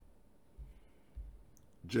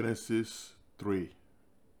Genesis 3,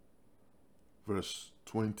 verse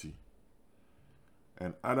 20.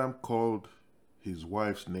 And Adam called his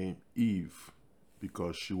wife's name Eve,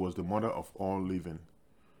 because she was the mother of all living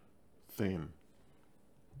thing.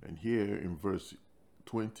 And here in verse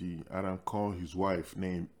 20, Adam called his wife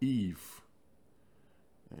named Eve.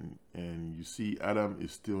 And you see, Adam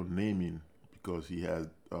is still naming because he has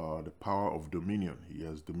the power of dominion. He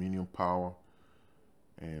has dominion power.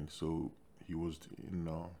 And so he was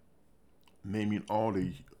naming all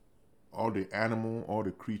the animal, all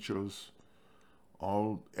the creatures,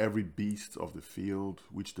 every beast of the field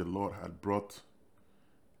which the Lord had brought.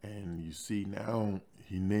 And you see now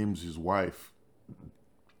he names his wife.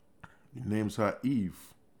 He names her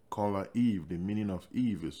Eve. Call her Eve. The meaning of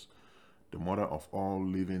Eve is the mother of all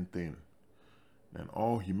living thing. And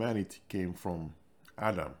all humanity came from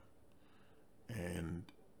Adam. And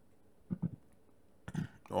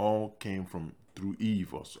all came from through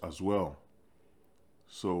Eve as well.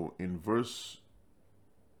 So in verse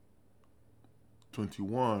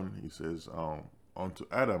 21, he says, unto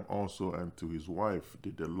Adam also and to his wife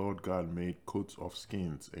did the Lord God make coats of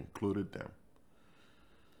skins and clothed them.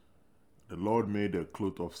 The Lord made a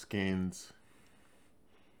cloth of skins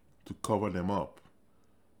to cover them up.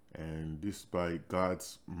 And this by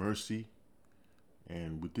God's mercy.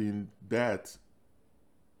 And within that,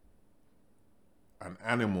 an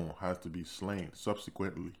animal has to be slain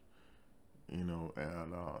subsequently. And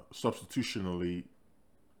substitutionally,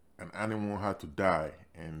 an animal had to die.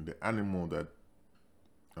 And the animal that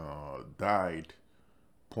died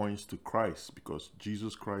points to Christ, because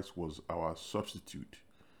Jesus Christ was our substitute.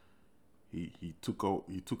 He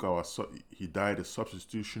died a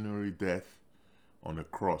substitutionary death on the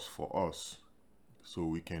cross for us, so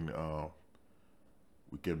we can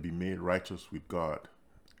be made righteous with God.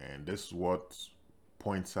 And this is what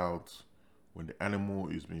points out when the animal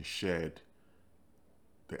is being shed.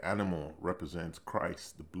 The animal represents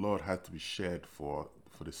Christ. The blood had to be shed for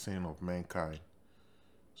the sin of mankind.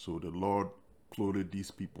 So the Lord clothed these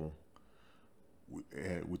people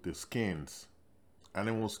with the skins,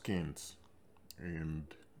 animal skins, and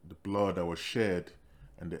the blood that was shed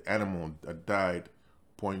and the animal that died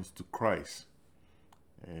points to Christ.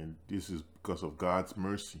 And this is because of God's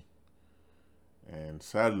mercy. And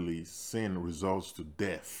sadly, sin results to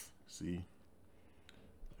death. See,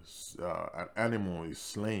 an animal is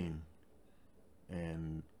slain,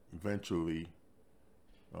 and eventually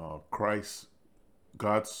Christ,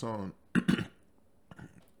 God's Son,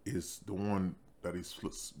 is the one that is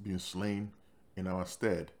being slain in our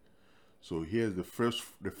stead. So here's the first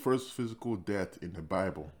physical death in the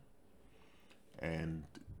Bible. And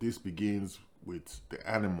this begins with the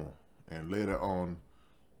animal. And later on,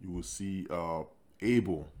 you will see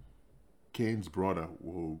Abel, Cain's brother,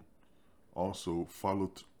 will also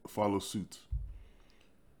follow suit.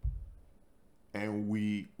 And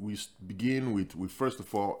we begin we first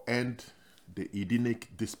of all end the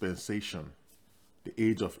Edenic dispensation, the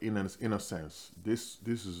age of innocence. This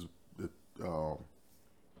is the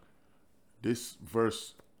this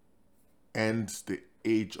verse ends the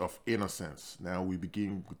age of innocence. Now we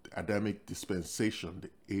begin with the Adamic dispensation, the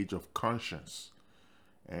age of conscience.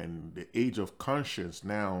 And the age of conscience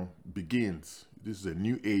now begins. This is a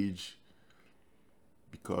new age,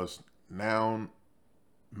 because now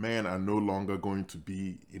men are no longer going to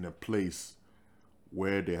be in a place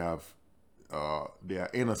where they are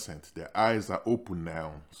innocent. Their eyes are open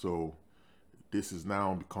now. So this is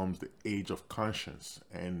now becomes the age of conscience.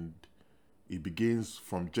 And it begins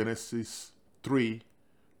from Genesis 3,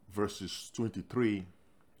 verses 23,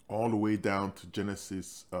 all the way down to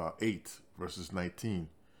Genesis 8, verses 19.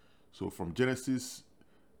 So from Genesis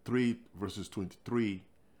 3, verses 23,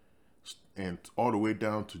 and all the way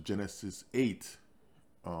down to Genesis 8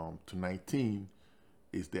 to 19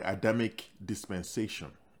 is the Adamic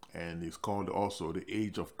dispensation. And it's called also the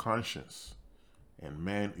age of conscience. And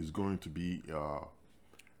man is going to be,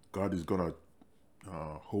 God is going to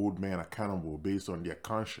hold man accountable based on their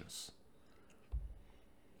conscience.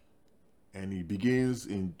 And he begins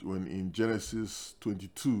in Genesis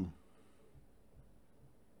 22,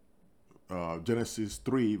 Genesis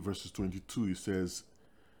 3, verses 22, it says,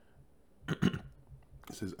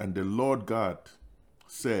 and the Lord God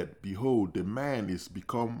said, behold, the man is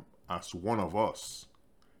become as one of us,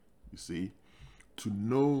 you see, to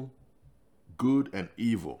know good and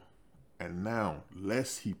evil. And now,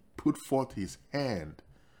 lest he put forth his hand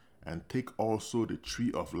and take also the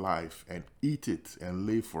tree of life and eat it and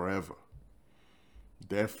live forever.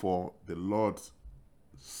 Therefore, the Lord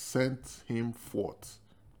sent him forth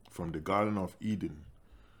from the Garden of Eden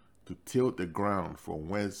to till the ground from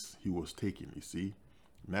whence he was taken. You see,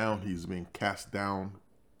 Now he's been cast down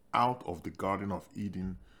out of the Garden of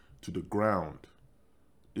Eden to the ground.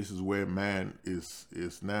 This is where man is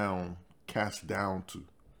now cast down to.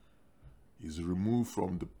 He's removed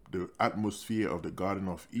from the atmosphere of the Garden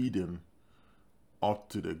of Eden up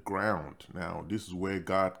to the ground. Now, this is where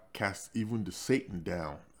God casts even the Satan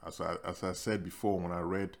down. As I said before when I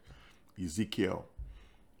read Ezekiel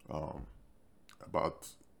about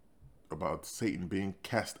Satan being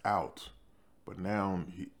cast out. But now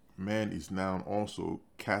man is now also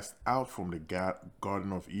cast out from the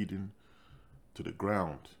Garden of Eden to the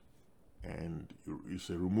ground. And it's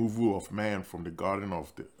a removal of man from the garden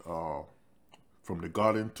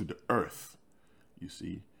to the earth, you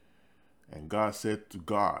see. And God said to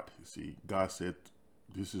God, you see, God said,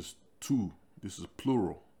 this is two, this is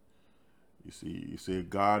plural. You see, you say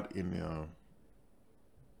God and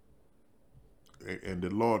the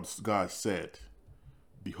Lord God said,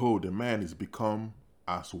 behold, the man is become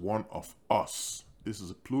as one of us. This is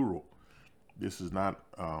a plural. This is not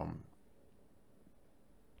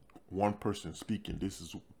one person speaking. This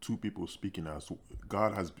is two people speaking. As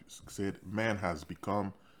God has said, man has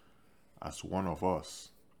become as one of us.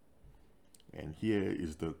 And here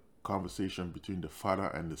is the conversation between the Father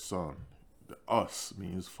and the Son. The us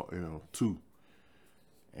means two.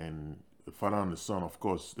 And the Father and the Son, of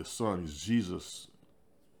course, the Son is Jesus.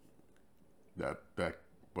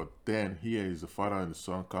 But then here is the Father and the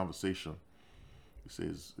Son conversation. It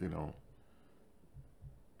says,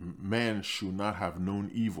 man should not have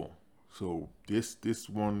known evil. So this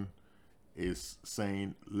one is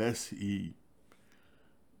saying,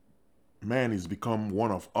 man is become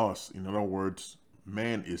one of us. In other words,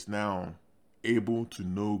 man is now able to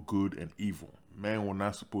know good and evil. Man was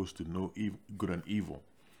not supposed to know good and evil.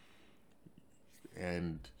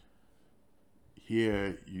 And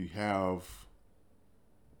here you have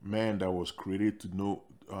man that was created to know,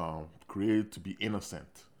 created to be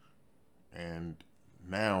innocent. And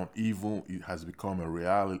now evil has become a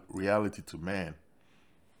reality to man.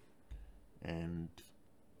 And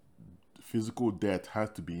physical death has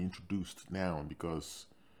to be introduced now, because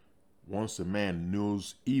once a man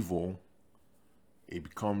knows evil, it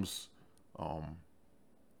becomes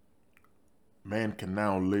man can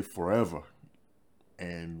now live forever.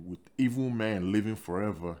 And with evil man living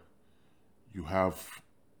forever, you have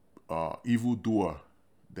evildoer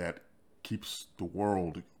that keeps the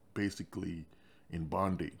world basically in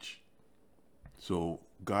bondage. So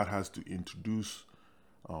God has to introduce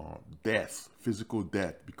death, physical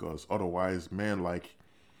death, because otherwise men like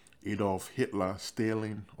Adolf Hitler,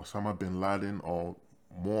 Stalin, Osama bin Laden, or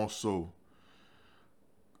more so,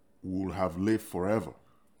 will have lived forever.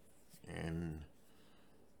 And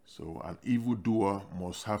so an evildoer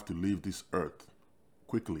must have to leave this earth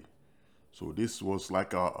quickly. So this was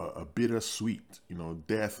like a bittersweet,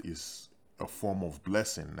 death is a form of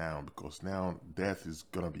blessing now, because now death is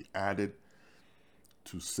going to be added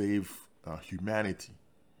to save humanity.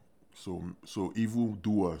 So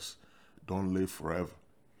evildoers don't live forever.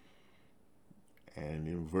 And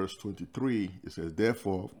in verse 23, it says,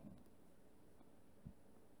 therefore,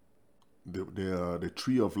 the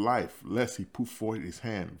tree of life, lest he put forth his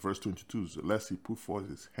hand. Verse 22, so lest he put forth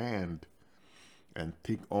his hand and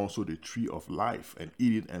take also the tree of life and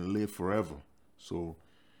eat it and live forever. So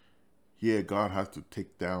here God has to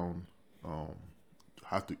take down,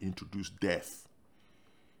 has to introduce death.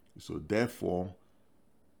 So therefore,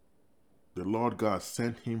 the Lord God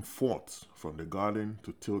sent him forth from the garden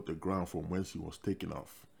to till the ground from whence he was taken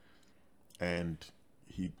off. And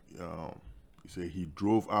he said he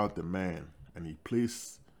drove out the man, and he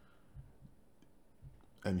placed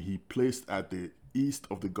at the east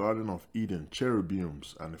of the Garden of Eden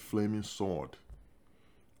cherubims and a flaming sword,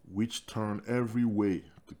 which turned every way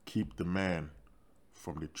to keep the man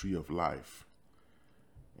from the tree of life.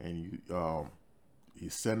 And he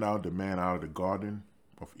sent out the man out of the Garden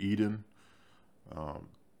of Eden.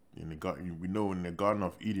 We know in the Garden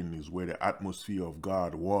of Eden is where the atmosphere of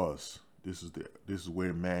God was. This is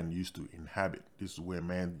where man used to inhabit. This is where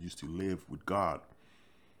man used to live with God.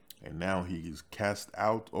 And now he is cast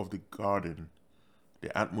out of the garden,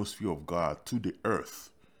 the atmosphere of God, to the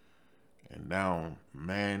earth. And now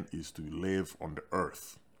man is to live on the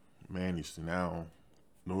earth. Man is now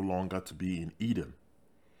no longer to be in Eden.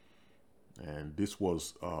 And this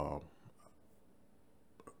was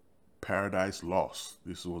paradise lost.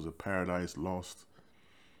 This was a paradise lost.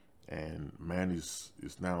 And man is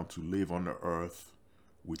now to live on the earth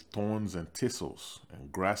with thorns and thistles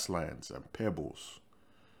and grasslands and pebbles.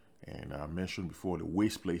 And I mentioned before the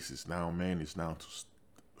waste places. Now man is now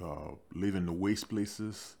to live in the waste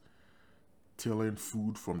places, tilling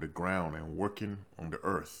food from the ground and working on the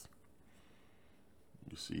earth.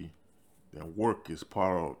 You see, that work is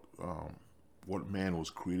part of what man was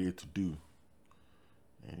created to do.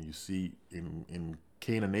 And you see, in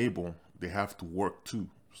Cain and Abel, they have to work too.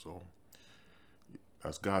 So,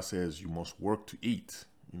 as God says, you must work to eat.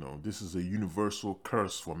 You know, this is a universal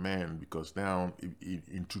curse for man, because now it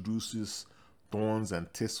introduces thorns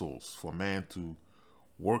and thistles for man to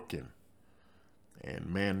work in. And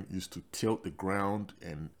man used to tilt the ground,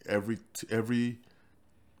 and every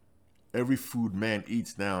food man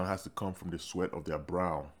eats now has to come from the sweat of their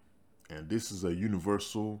brow. And this is a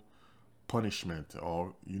universal punishment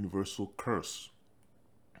or universal curse.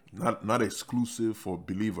 Not exclusive for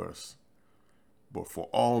believers, but for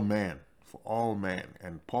all men. For all men.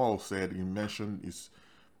 And Paul said, he mentioned is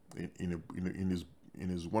in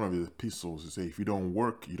his one of his epistles, he said, if you don't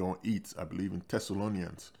work, you don't eat. I believe in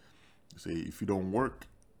Thessalonians, he say, if you don't work,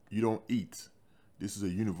 you don't eat. This is a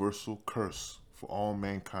universal curse for all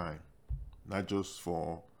mankind, not just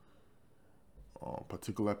for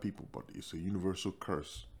particular people, but it's a universal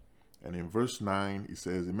curse. And in verse 9, it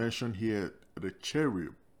says, it mentioned here the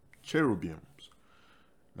cherubims.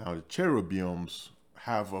 Now, the cherubims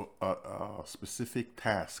have a specific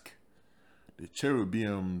task. The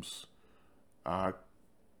cherubims are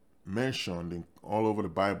mentioned all over the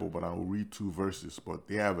Bible, but I will read 2 verses. But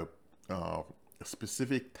they have a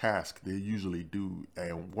specific task they usually do.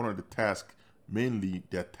 And one of the tasks, mainly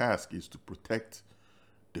their task, is to protect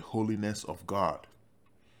the holiness of God.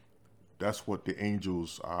 That's what the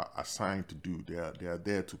angels are assigned to do. They are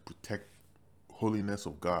there to protect holiness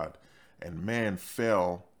of God. And man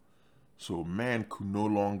fell, so man could no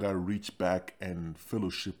longer reach back and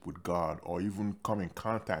fellowship with God or even come in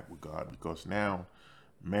contact with God, because now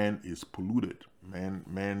man is polluted.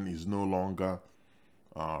 Man is no longer,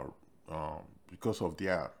 because of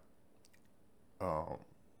their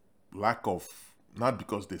lack of, not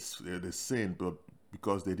because they sinned, but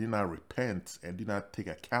because they did not repent and did not take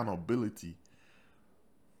accountability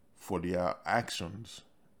for their actions.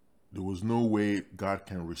 There was no way God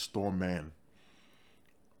can restore man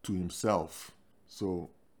to himself. So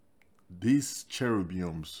these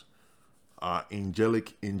cherubims are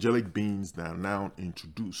angelic beings that are now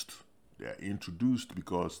introduced. They are introduced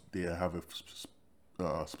because they have a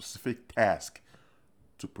specific task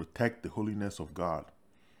to protect the holiness of God.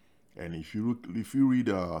 And if you read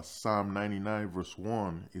Psalm 99 verse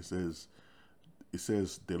 1, it says,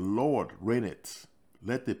 the Lord reigneth,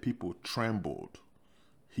 let the people tremble.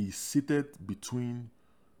 He sitteth between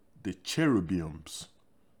the cherubims,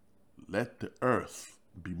 let the earth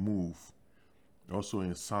be moved. Also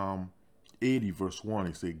in Psalm 80 verse 1,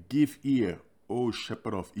 it says, give ear, O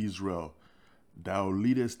shepherd of Israel, thou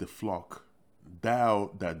leadest the flock,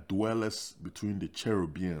 thou that dwellest between the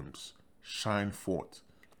cherubims, shine forth.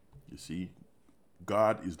 You see,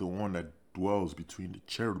 God is the one that dwells between the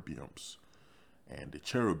cherubims. And the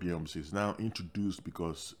cherubims is now introduced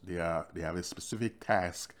because they have a specific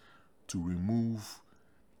task to remove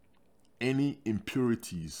any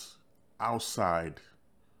impurities outside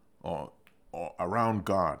or around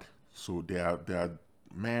God. So they are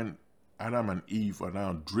man, Adam and Eve are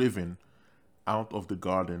now driven out of the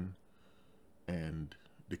garden, and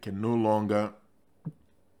they can no longer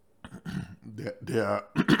they are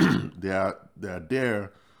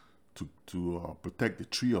there to protect the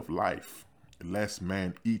tree of life, lest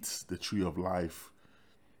man eats the tree of life,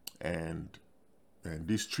 and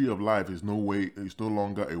this tree of life is no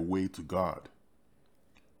longer a way to God.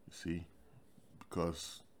 You see,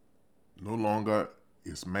 because no longer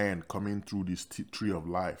is man coming through this tree of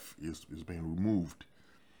life, is being removed,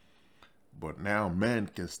 but now man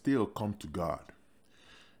can still come to God,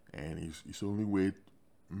 and it's the only way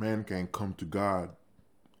man can come to God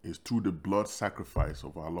is through the blood sacrifice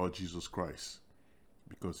of our Lord Jesus Christ,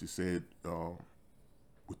 because he said,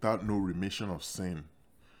 without no remission of sin,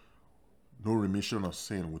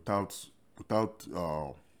 without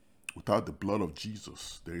the blood of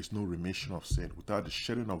Jesus, there is no remission of sin. Without the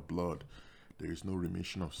shedding of blood, there is no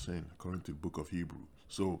remission of sin, according to the book of Hebrews.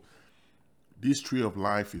 So this tree of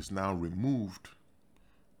life is now removed,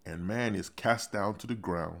 and man is cast down to the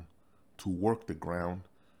ground to work the ground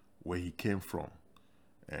where he came from,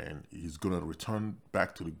 and he's going to return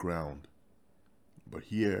back to the ground. But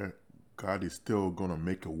here, God is still going to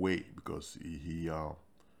make a way, because he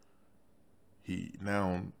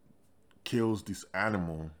now kills this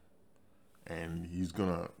animal, and he's going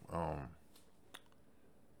to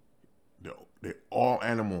the all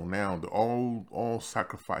animal now, all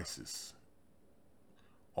sacrifices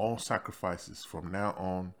from now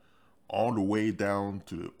on, all the way down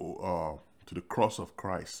to to the cross of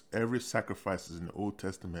Christ. Every sacrifice in the Old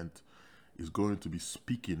Testament is going to be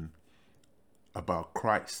speaking about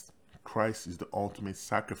Christ. Christ is the ultimate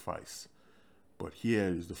sacrifice. But here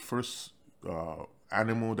is the first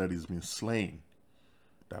animal that has been slain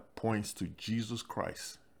that points to Jesus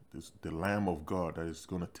Christ, the Lamb of God that is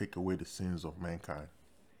going to take away the sins of mankind.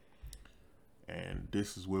 And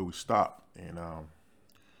this is where we stop. And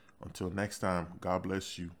until next time, God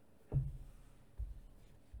bless you.